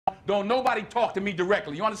don't nobody talk to me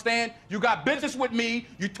directly. You understand? You got business with me.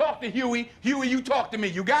 You talk to Huey. Huey, you talk to me.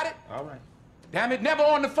 You got it? All right. Damn it, never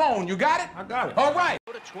on the phone. You got it? I got it. All right.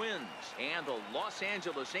 Twins and the Los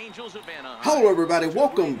Angeles Angels of Anaheim. Hello everybody,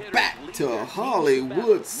 welcome back to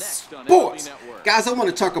Hollywood Sports. Guys, I want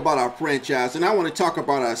to talk about our franchise and I want to talk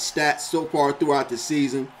about our stats so far throughout the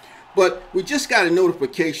season. But we just got a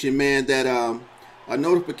notification, man, that a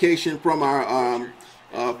notification from our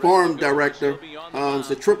farm director.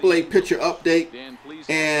 It's a AAA pitcher update,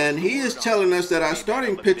 and he is telling us that our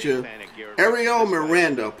starting pitcher, Ariel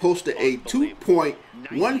Miranda, posted a 2.15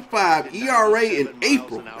 ERA in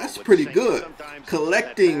April. That's pretty good,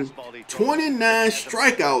 collecting 29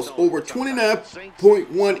 strikeouts over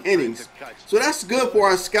 29.1 innings. So that's good for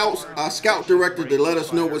our scout director to let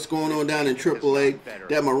us know what's going on down in AAA,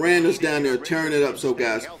 that Miranda's down there tearing it up. So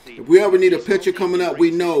guys, if we ever need a pitcher coming up,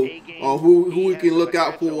 we know who we can look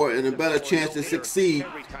out for and a better chance to succeed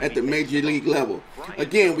at the major league level.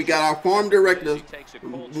 Again, we got our farm director,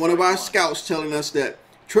 one of our scouts, telling us that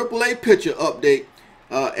AAA pitcher update,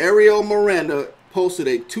 Ariel Miranda posted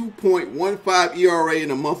a 2.15 ERA in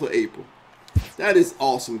the month of April. That is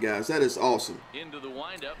awesome, guys. That is awesome.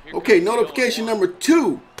 Okay, notification number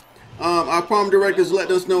 2. Our farm director is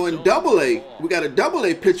letting us know in AA, we got a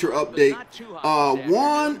AA pitcher update.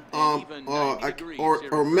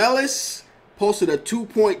 Ormelis posted a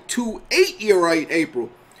 2.28 ERA in April,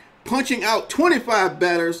 punching out 25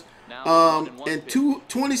 batters and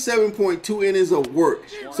 27.2 innings of work.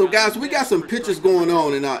 So guys, we got some pitchers going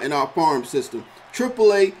on in our farm system,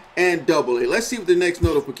 AAA and AA. Let's see what the next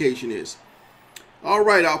notification is. All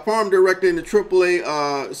right, our farm director in the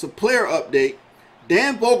AAA, it's a player update.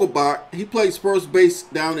 Dan Vogelbach, he plays first base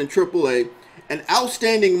down in AAA. An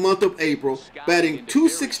outstanding month of April, batting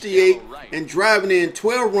 .268 and driving in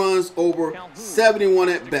 12 runs over 71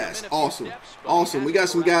 at bats. Awesome. Awesome. We got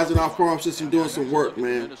some guys in our farm system doing some work,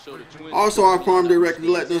 man. Also, our farm director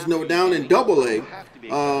letting us know down in AA,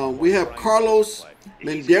 we have Carlos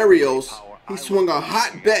Mendarios. He swung a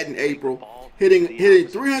hot bat in April, hitting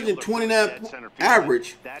 329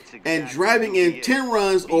 average and driving in 10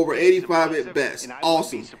 runs over 85 at bats.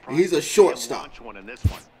 Awesome. And he's a shortstop.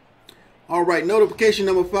 All right, notification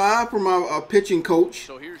number 5 from our pitching coach.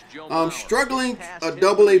 Struggling a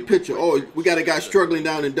AA pitcher. Oh, we got a guy struggling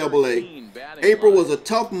down in AA. April was a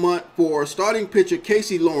tough month for starting pitcher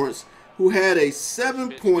Casey Lawrence, who had a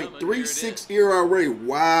 7.36 ERA.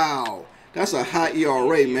 Wow, that's a high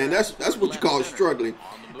ERA, man. That's what you call struggling.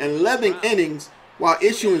 And 11 innings while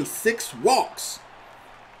issuing 6 walks.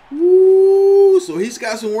 Woo! So he's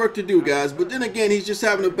got some work to do, guys. But then again, he's just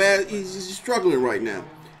having he's struggling right now.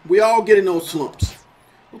 We all get in those slumps.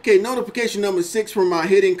 Okay, notification number 6 from my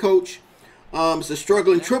hitting coach. It's a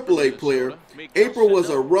struggling AAA player. April was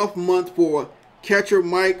a rough month for catcher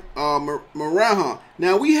Mike Maraha.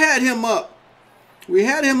 Now we had him up. We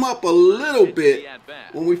had him up a little bit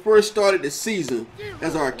when we first started the season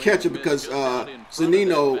as our catcher because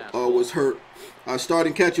Zanino was hurt. Our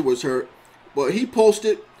starting catcher was hurt. But he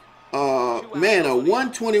posted, man, a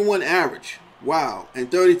 121 average. Wow, and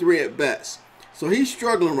 33 at bats. So he's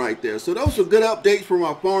struggling right there. So those are good updates from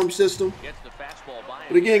our farm system.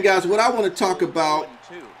 But again, guys, what I want to talk about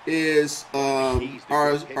is our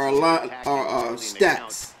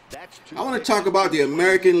stats. I want to talk about the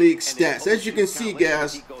American League stats. As you can see,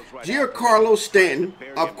 guys, Giancarlo Stanton,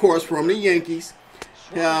 of course, from the Yankees,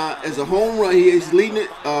 is a home run. He is leading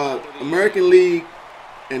the American League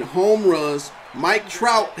in home runs. Mike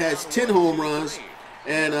Trout has 10 home runs,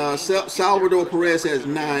 and Salvador Perez has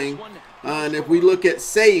 9. And if we look at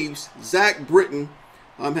saves, Zach Britton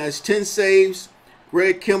has 10 saves,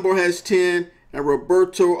 Greg Kimbrell has 10, and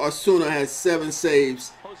Roberto Osuna has 7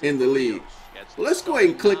 saves in the league. Well, let's go ahead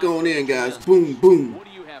and click on in, guys. Boom, boom.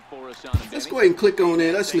 Let's go ahead and click on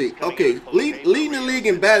in. Let's see. Okay, leading the league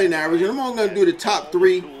in batting average, and I'm only going to do the top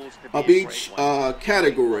 3 of each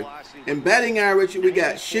category. In batting average, we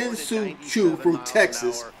got Shin-Soo Choo from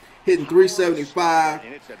Texas, hitting 375.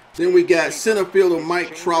 Then we got center fielder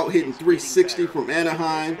Mike Trout hitting 360 from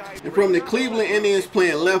Anaheim. And from the Cleveland Indians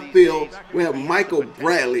playing left field, we have Michael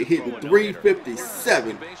Bradley hitting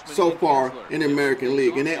 357 so far in the American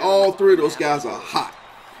League. And all 3 of those guys are hot.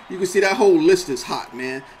 You can see that whole list is hot,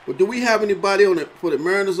 man. But do we have anybody for the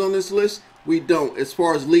Mariners on this list? We don't, as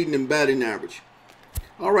far as leading in batting average.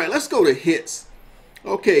 All right, let's go to hits.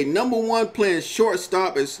 Okay, number 1 playing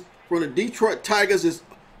shortstop is from the Detroit Tigers is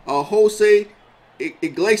Jose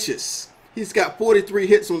Iglesias. He's got 43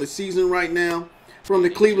 hits on the season right now. From the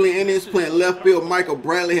Cleveland Indians playing left field, Michael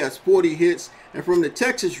Bradley has 40 hits. And from the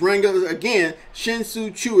Texas Rangers, again,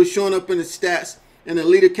 Shin-Soo Choo is showing up in the stats in the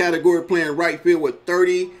leader category playing right field with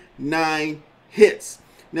 39 9 hits.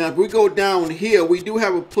 Now, if we go down here, we do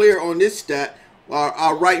have a player on this stat,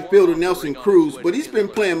 our right fielder, Nelson Cruz, but he's been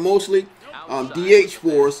playing mostly DH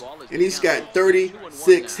for us, and he's got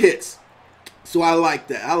 36 hits. So I like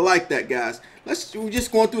that. I like that, guys. We're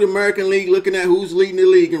just going through the American League, looking at who's leading the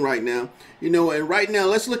league right now. You know, and right now,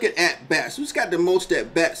 let's look at bats. Who's got the most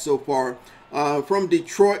at-bats so far? From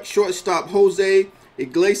Detroit, shortstop Jose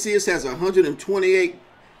Iglesias has 128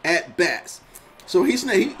 at-bats. So he's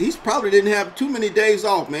probably didn't have too many days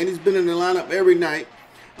off, man. He's been in the lineup every night.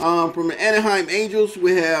 From the Anaheim Angels,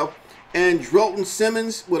 we have Andrelton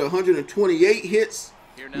Simmons with 128 hits.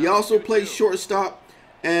 He also plays shortstop.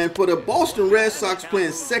 And for the Boston Red Sox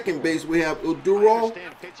playing second base, we have Eduardo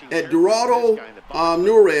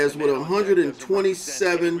Nunez with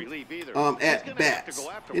 127 at-bats.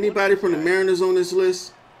 Anybody from the Mariners on this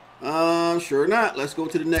list? Sure not. Let's go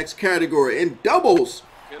to the next category. In doubles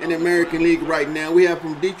in the American League right now, we have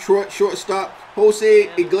from Detroit shortstop Jose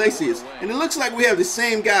Iglesias. And it looks like we have the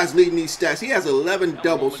same guys leading these stats. He has 11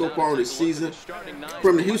 doubles so far in the season.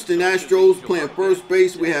 From the Houston Astros playing first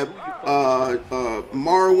base, we have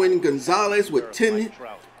Marwin Gonzalez with 10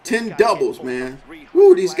 doubles, man.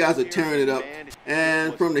 Woo, these guys are tearing it up.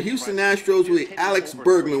 And from the Houston Astros, we have Alex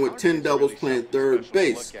Bergman with 10 doubles playing third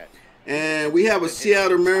base. And we have a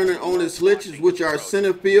Seattle Mariner on this list, which are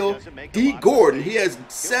center field, D. Gordon. He has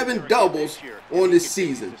 7 doubles on this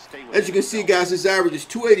season. As you can see, guys, his average is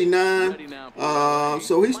 289.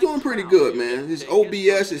 So he's doing pretty good, man. His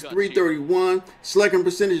OBS is 331. Slugging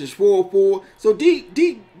percentage is 404. So D.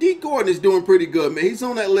 Gordon is doing pretty good, man. He's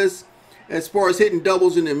on that list as far as hitting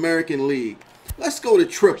doubles in the American League. Let's go to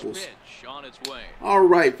triples. All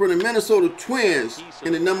right, for the Minnesota Twins,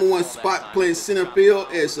 in the #1 spot playing center field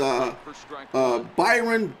is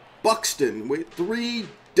Byron Buxton with 3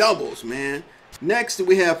 doubles, man. Next,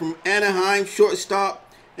 we have from Anaheim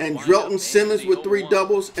shortstop Andrelton Simmons with 3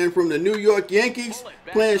 doubles. And from the New York Yankees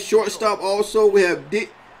playing shortstop also, we have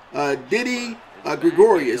Didi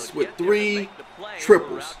Gregorius with 3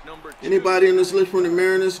 triples. Anybody in this list from the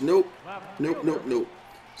Mariners? Nope. Nope, nope, nope.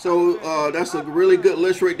 So that's a really good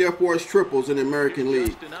list right there for us triples in the American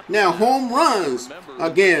League. Now, home runs.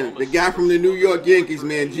 Again, the guy from the New York Yankees,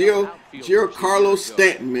 man, Giancarlo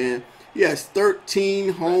Stanton, man. He has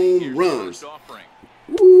 13 home runs.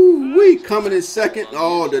 Woo-wee, coming in second.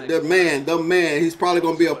 Oh, the man. He's probably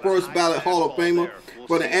going to be a first ballot Hall of Famer.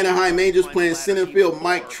 For the Anaheim Angels playing center field,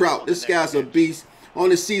 Mike Trout. This guy's a beast. On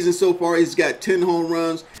the season so far, he's got 10 home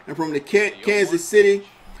runs. And from the Kansas City,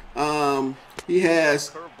 he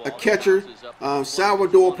has a catcher.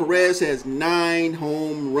 Salvador Perez has 9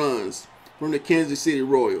 home runs from the Kansas City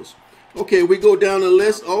Royals. Okay, we go down the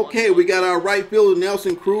list. Okay, we got our right fielder,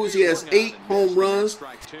 Nelson Cruz. He has 8 home runs.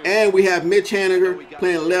 And we have Mitch Haniger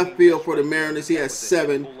playing left field for the Mariners. He has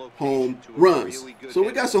 7 home runs. So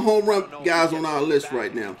we got some home run guys on our list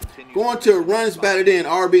right now. Going to runs batted in,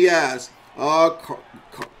 RBIs.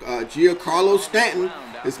 Giancarlo Stanton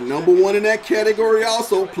is #1 in that category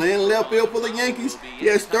also, playing left field for the Yankees. He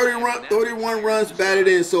has 31 runs batted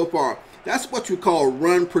in so far. That's what you call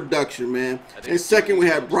run production, man. And second, we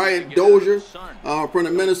have Bryant Dozier from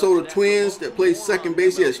the Minnesota Twins that plays second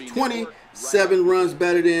base. He has 27 runs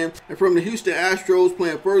batted in. And from the Houston Astros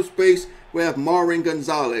playing first base, we have Marwin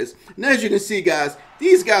Gonzalez. And as you can see, guys,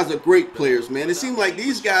 these guys are great players, man. It seems like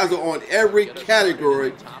these guys are on every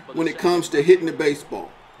category when it comes to hitting the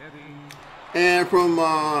baseball. And from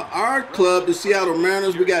our club, the Seattle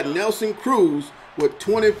Mariners, we got Nelson Cruz with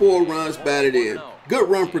 24 runs batted in. Good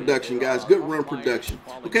run production, guys. Good run production.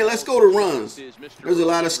 Okay, let's go to runs. There's a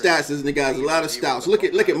lot of stats, isn't it, guys? A lot of stats. Look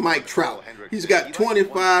at Mike Trout. He's got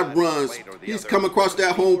 25 runs. He's come across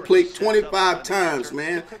that home plate 25 times,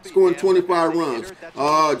 man. Scoring 25 runs.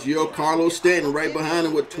 Giancarlo Stanton right behind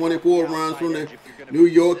him with 24 runs from the New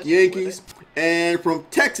York Yankees. And from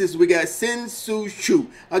Texas, we got Sin-Soo Choo.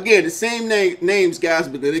 Again, the same names, guys,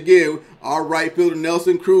 but then again, our right fielder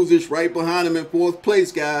Nelson Cruz is right behind him in 4th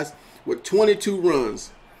place, guys, with 22 runs.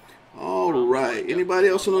 All right. Anybody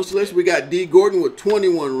else on this list? We got D. Gordon with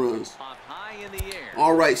 21 runs.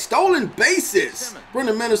 All right. Stolen bases. From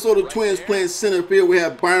the Minnesota Twins playing center field, we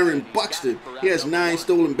have Byron Buxton. He has 9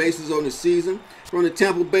 stolen bases on the season. From the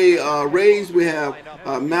Tampa Bay Rays, we have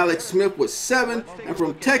Malik Smith with 7. And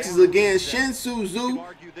from Texas again, Sin-Soo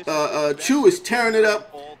Choo is tearing it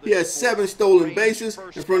up. He has 7 stolen bases.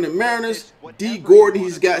 And from the Mariners, D. Gordon,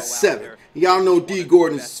 he's got 7. Y'all know D.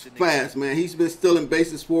 Gordon's fast, man. He's been stealing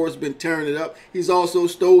bases for us, been tearing it up. He's also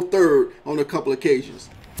stole 3rd on a couple occasions.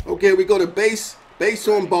 Okay, we go to base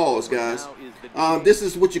on balls, guys. This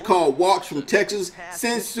is what you call walks from Texas.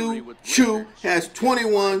 Sin-Soo Choo has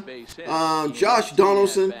 21. Josh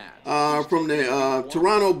Donaldson from the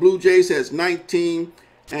Toronto Blue Jays has 19.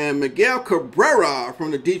 And Miguel Cabrera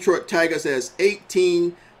from the Detroit Tigers has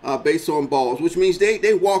 18 base on balls, which means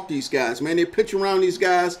they walk these guys, man. They pitch around these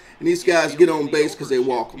guys, and these guys get on base because they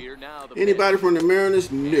walk them. Anybody from the Mariners?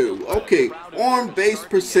 No. Okay, on base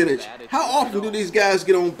percentage. How often do these guys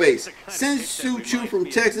get on base? Sin-Soo Choo from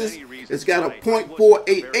Texas has got a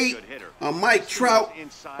 .488. Mike Trout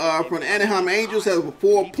from the Anaheim Angels has a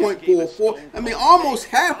 4.44. I mean, almost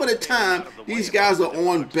half of the time, these guys are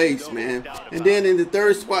on base, man. And then in the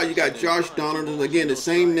third spot, you got Josh Donaldson. Again, the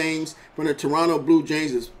same names from the Toronto Blue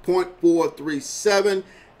Jays is .437.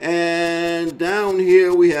 And down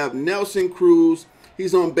here, we have Nelson Cruz.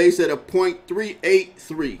 He's on base at a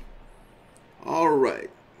 .383. All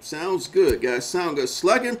right. Sounds good, guys. Sound good.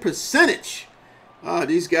 Slugging percentage.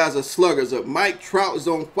 These guys are sluggers. Mike Trout is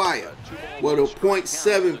on fire with a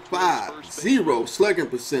 .750 slugging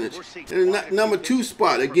percentage. And the number 2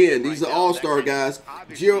 spot, again, these are all-star guys.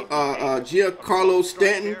 Giancarlo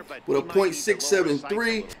Stanton with a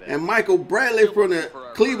 .673. And Michael Bradley from the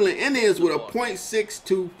Cleveland Indians with a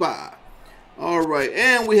 .625. All right,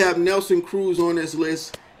 and we have Nelson Cruz on this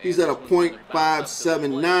list. He's at a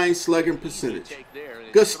 .579 slugging percentage.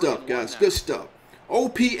 Good stuff, guys. Good stuff.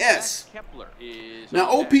 OPS.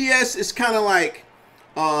 Now, OPS is kind of like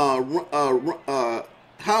how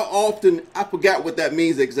often, I forgot what that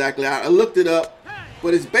means exactly. I looked it up,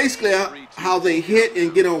 but it's basically how they hit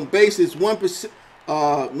and get on base. It's 1%,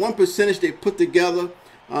 one percentage they put together.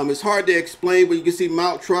 It's hard to explain, but you can see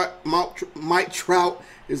Mike Trout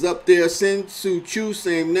is up there. Sin-Soo Choo,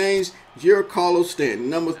 same names. Giancarlo Stanton,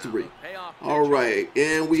 number 3. All right,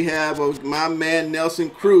 and we have my man Nelson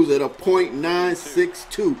Cruz at a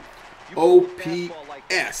 .962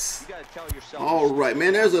 OPS. All right,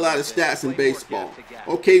 man, there's a lot of stats in baseball.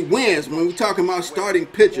 Okay, wins. When we're talking about starting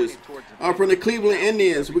pitchers, from the Cleveland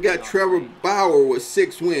Indians, we got Trevor Bauer with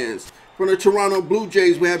 6 wins. From the Toronto Blue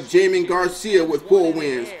Jays, we have Jamie Garcia with 4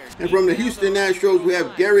 wins. And from the Houston Astros, we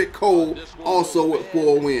have Garrett Cole also with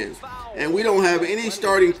 4 wins. And we don't have any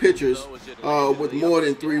starting pitchers with more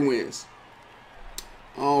than 3 wins.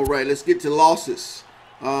 All right, let's get to losses.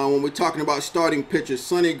 When we're talking about starting pitchers,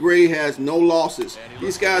 Sonny Gray has no losses.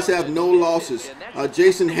 These guys have no losses.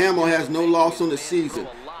 Jason Hamill has no loss on the season.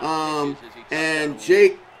 And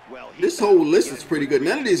Jake, this whole list is pretty good.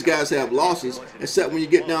 None of these guys have losses, except when you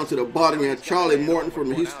get down to the bottom. You have Charlie Morton from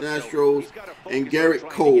the Houston Astros and Garrett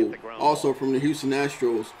Cole, also from the Houston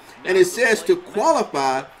Astros. And it says to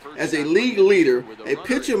qualify as a league leader, a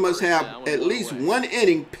pitcher must have at least 1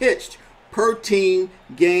 inning pitched per team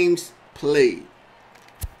games played.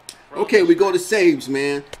 Okay, we go to saves,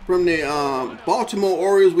 man. From the Baltimore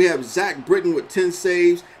Orioles, we have Zach Britton with 10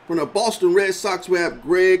 saves. From the Boston Red Sox, we have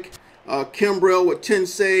Greg Kimbrell with 10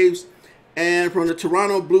 saves. And from the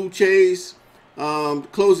Toronto Blue Jays,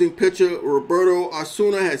 closing pitcher Roberto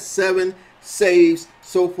Osuna has 7 saves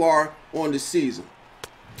so far on the season.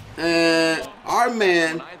 And our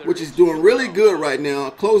man, which is doing really good right now,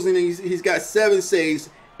 closing, he's got 7 saves,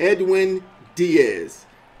 Edwin Diaz.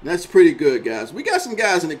 That's pretty good, guys. We got some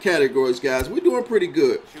guys in the categories, guys. We're doing pretty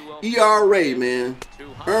good. ERA, man.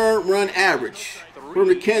 Earned run average. From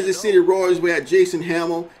the Kansas City Royals, we had Jason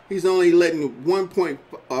Hamill. He's only letting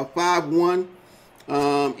 1.51.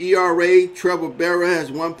 ERA, Trevor Bauer has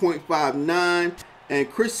 1.59.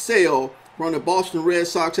 And Chris Sale from the Boston Red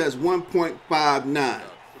Sox has 1.59.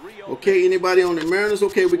 Okay, anybody on the Mariners?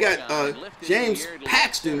 Okay, we got James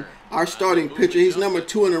Paxton, our starting pitcher. He's number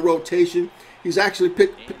 2 in the rotation. He's actually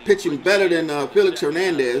pitching better than Felix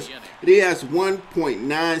Hernandez. He has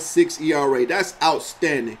 1.96 ERA. That's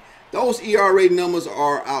outstanding. Those ERA numbers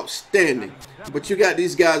are outstanding. But you got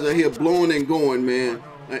these guys out here blowing and going, man,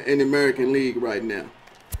 in the American League right now.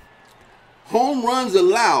 Home runs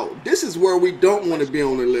allowed. This is where we don't want to be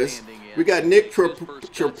on the list. We got Nick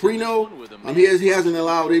Traprino. He hasn't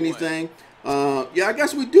allowed anything. Yeah, I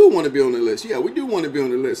guess we do want to be on the list. Yeah, we do want to be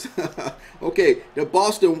on the list. Okay, the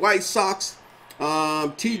Boston White Sox.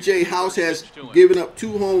 TJ House has given up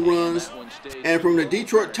 2 home runs. And from the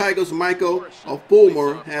Detroit Tigers, Michael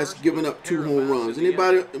Fulmer has given up 2 home runs.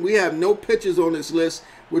 Anybody? We have no pitchers on this list,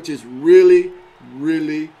 which is really,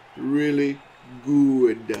 really, really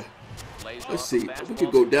good. Let's see. We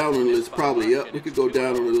could go down on the list, probably up. We could go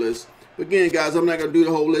down on the list. But again, guys, I'm not going to do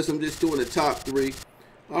the whole list. I'm just doing the top 3.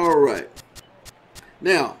 All right.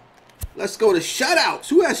 Now, let's go to shutouts.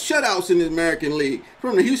 Who has shutouts in the American League?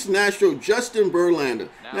 From the Houston Astros, Justin Verlander.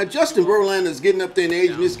 Now, Justin Verlander is getting up there in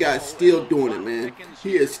age, and this guy's still doing it, man.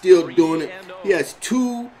 He is still doing it. He has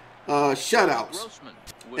 2 shutouts.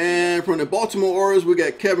 And from the Baltimore Orioles, we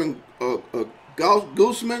got Kevin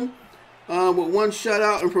Gooseman with 1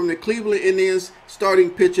 shutout. And from the Cleveland Indians, starting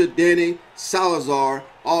pitcher Danny Salazar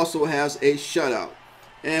also has a shutout.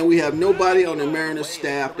 And we have nobody on the Mariners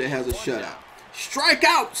staff that has a shutout.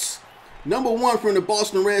 Strikeouts. Number 1 from the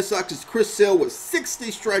Boston Red Sox is Chris Sale with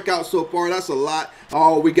 60 strikeouts so far. That's a lot.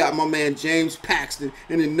 Oh, we got my man James Paxton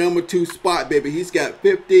in the number 2 spot, baby. He's got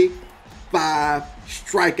 55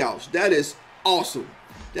 strikeouts. That is awesome.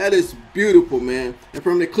 That is beautiful, man. And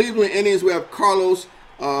from the Cleveland Indians, we have Carlos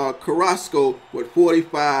Carrasco with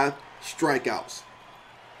 45 strikeouts.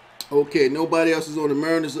 Okay, nobody else is on the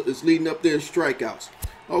Mariners is leading up there in strikeouts.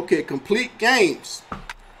 Okay, complete games.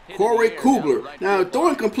 Corey Kluber. Now,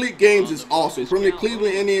 throwing complete games is awesome. From the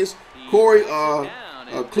Cleveland Indians, Corey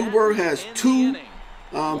Kluber has 2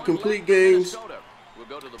 complete games.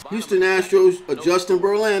 Houston Astros, Justin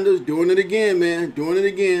Verlander's doing it again, man. Doing it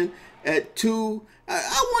again at 2.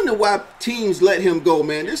 I wonder why teams let him go,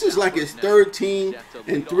 man. This is like his 3rd team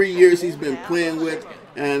in 3 years he's been playing with.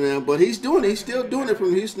 And but he's still doing it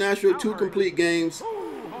from Houston Astros, 2 complete games.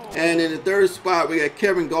 And in the 3rd spot, we got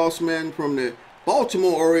Kevin Gausman from the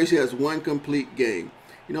Baltimore Orioles. He has 1 complete game.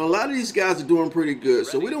 You know, a lot of these guys are doing pretty good.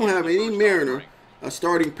 So we don't have any Mariner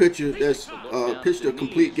starting pitcher that's pitched a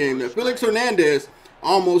complete game. Now, Felix Hernandez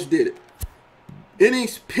almost did it.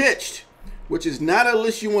 Innings pitched, which is not a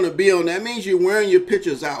list you want to be on. That means you're wearing your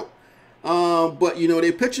pitchers out. But, you know,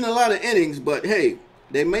 they're pitching a lot of innings. But, hey,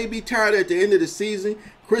 they may be tired at the end of the season.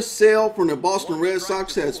 Chris Sale from the Boston Red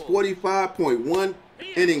Sox has 45.1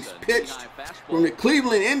 innings pitched. From the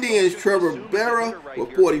Cleveland Indians, Trevor Berra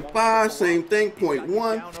with 45, same thing,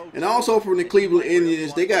 0.1. And also from the Cleveland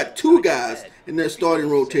Indians, they got 2 guys in their starting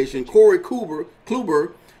rotation. Corey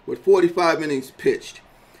Kluber with 45 innings pitched.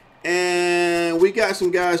 And we got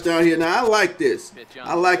some guys down here. Now, I like this.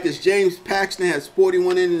 I like this. James Paxton has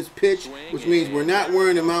 41 innings pitched, which means we're not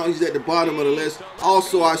wearing him out. He's at the bottom of the list.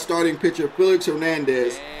 Also, our starting pitcher, Felix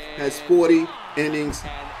Hernandez, has 40 innings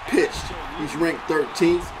pitched. He's ranked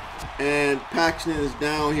 13th. And Paxton is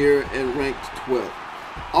down here and ranked 12th.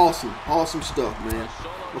 Awesome. Awesome stuff, man.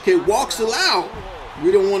 Okay, walks allowed.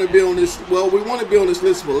 We don't want to be on this. Well, we want to be on this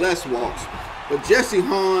list for less walks. But Jesse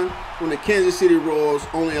Hahn from the Kansas City Royals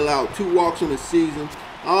only allowed 2 walks on the season.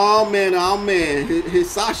 Oh, man, oh, man. His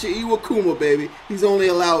Sasha Iwakuma, baby. He's only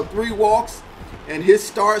allowed 3 walks. And his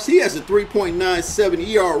starts, he has a 3.97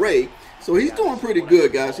 ERA. So he's doing pretty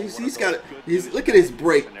good, guys. Look at his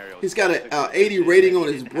break. He's got an 80 rating on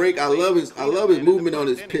his break. I love his movement on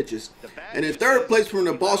his pitches. And in 3rd place from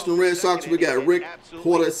the Boston Red Sox, we got Rick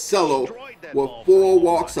Porticello with 4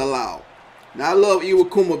 walks allowed. Now, I love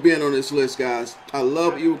Iwakuma being on this list, guys. I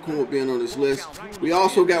love Iwakuma being on this list. We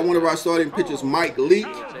also got one of our starting pitchers, Mike Leake.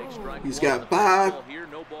 He's got 5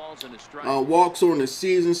 walks on the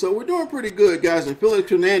season. So we're doing pretty good, guys. And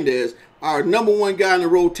Felix Hernandez, our number 1 guy in the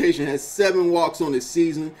rotation, has 7 walks on the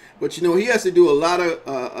season. But, you know, he has to do a lot of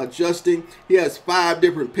adjusting. He has 5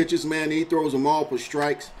 different pitches, man. He throws them all for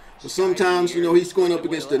strikes. But sometimes, you know, he's going up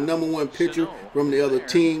against the number 1 pitcher from the other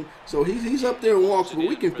team. So he's up there in walks, but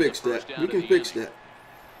we can fix that. We can fix that.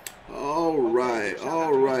 All right.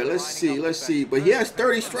 Let's see. But he has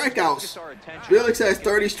 30 strikeouts. Felix has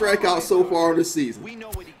 30 strikeouts so far in the season.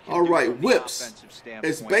 All right, whips.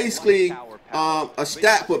 It's basically a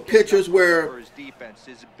stat for pitchers where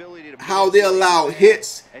how they allow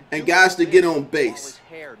hits and guys to get on base.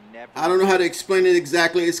 I don't know how to explain it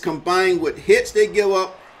exactly. It's combined with hits they give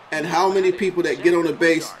up and how many people that get on the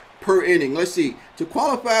base per inning. Let's see. To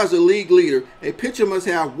qualify as a league leader, a pitcher must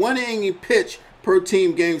have 1 inning pitch per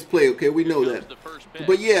team games played. Okay, we know that.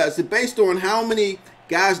 But yeah, it's based on how many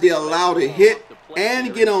guys they allow to hit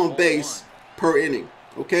and get on base per inning.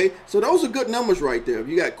 Okay, so those are good numbers right there.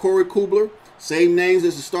 You got Corey Kluber, same names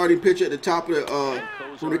as the starting pitcher at the top of the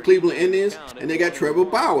from the Cleveland Indians, and they got Trevor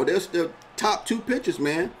Bauer. That's the top 2 pitchers,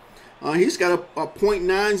 man. He's got a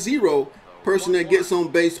 .90 person that gets on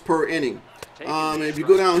base per inning. If you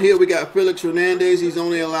go down here, we got Felix Hernandez. He's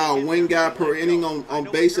only allowed 1 guy per inning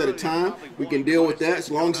on base at a time. We can deal with that as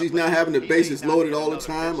long as he's not having the bases loaded all the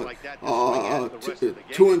time.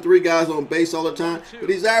 2 and 3 guys on base all the time. But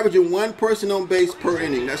he's averaging 1 person on base per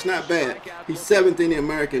inning. That's not bad. He's 7th in the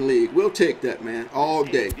American League. We'll take that, man, all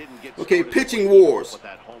day. Okay, pitching wars.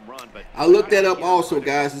 I looked that up also,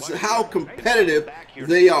 guys. It's how competitive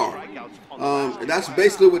they are. That's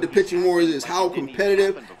basically what the pitching war is how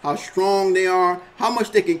competitive, how strong they are, how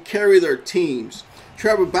much they can carry their teams.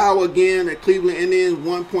 Trevor Bauer again at Cleveland Indians,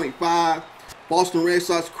 1.5. Boston Red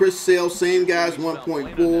Sox, Chris Sale, same guys,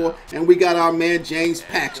 1.4. And we got our man James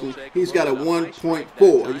Paxton. He's got a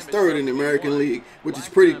 1.4. He's third in the American League, which is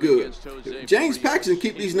pretty good. If James Paxton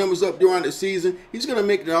keep these numbers up during the season, he's going to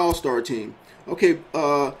make the All-Star team. Okay,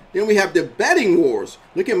 then we have the betting wars.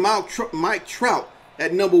 Look at Mike Trout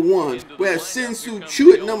at number 1. We have Sin-Soo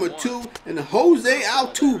Choo at number 2 and Jose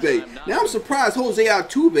Altuve. Now I'm surprised Jose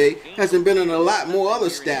Altuve hasn't been in a lot more other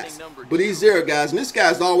stats, but he's there, guys. And this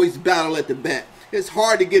guy's always battle at the bat. It's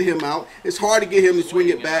hard to get him out. It's hard to get him to swing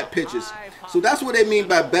at bad pitches. So that's what they mean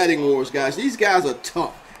by betting wars, guys. These guys are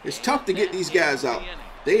tough. It's tough to get these guys out.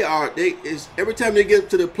 Every time they get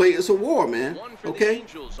to the plate, it's a war, man. Okay,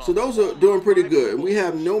 so those are doing pretty good. And we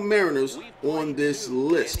have no Mariners on this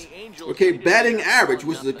list. Okay, batting average,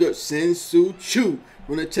 which is a good Sin-Soo Choo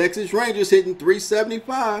from the Texas Rangers, hitting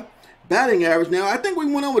 375. Batting average. Now, I think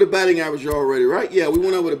we went over the batting average already, right? Yeah, we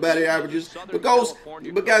went over the batting averages. But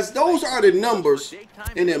guys, those are the numbers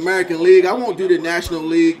in the American League. I won't do the National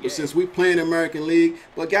League, but since we play in the American League.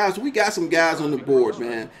 But guys, we got some guys on the board,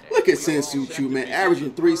 man. Look at Sin-Soo Choo, man,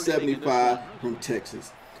 averaging 375 from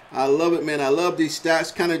Texas. I love it, man. I love these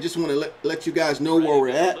stats. Kind of just want to let you guys know where we're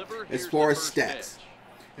at as far as stats.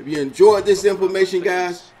 If you enjoyed this information,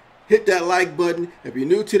 guys, hit that like button. If you're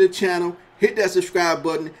new to the channel, hit that subscribe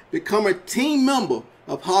button. Become a team member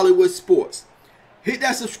of Hollywood Sports. Hit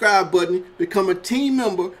that subscribe button. Become a team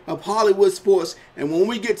member of Hollywood Sports. And when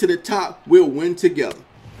we get to the top, we'll win together.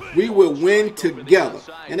 We will win together.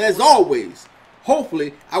 And as always,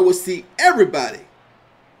 hopefully, I will see everybody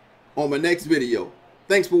on my next video.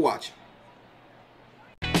 Thanks for watching.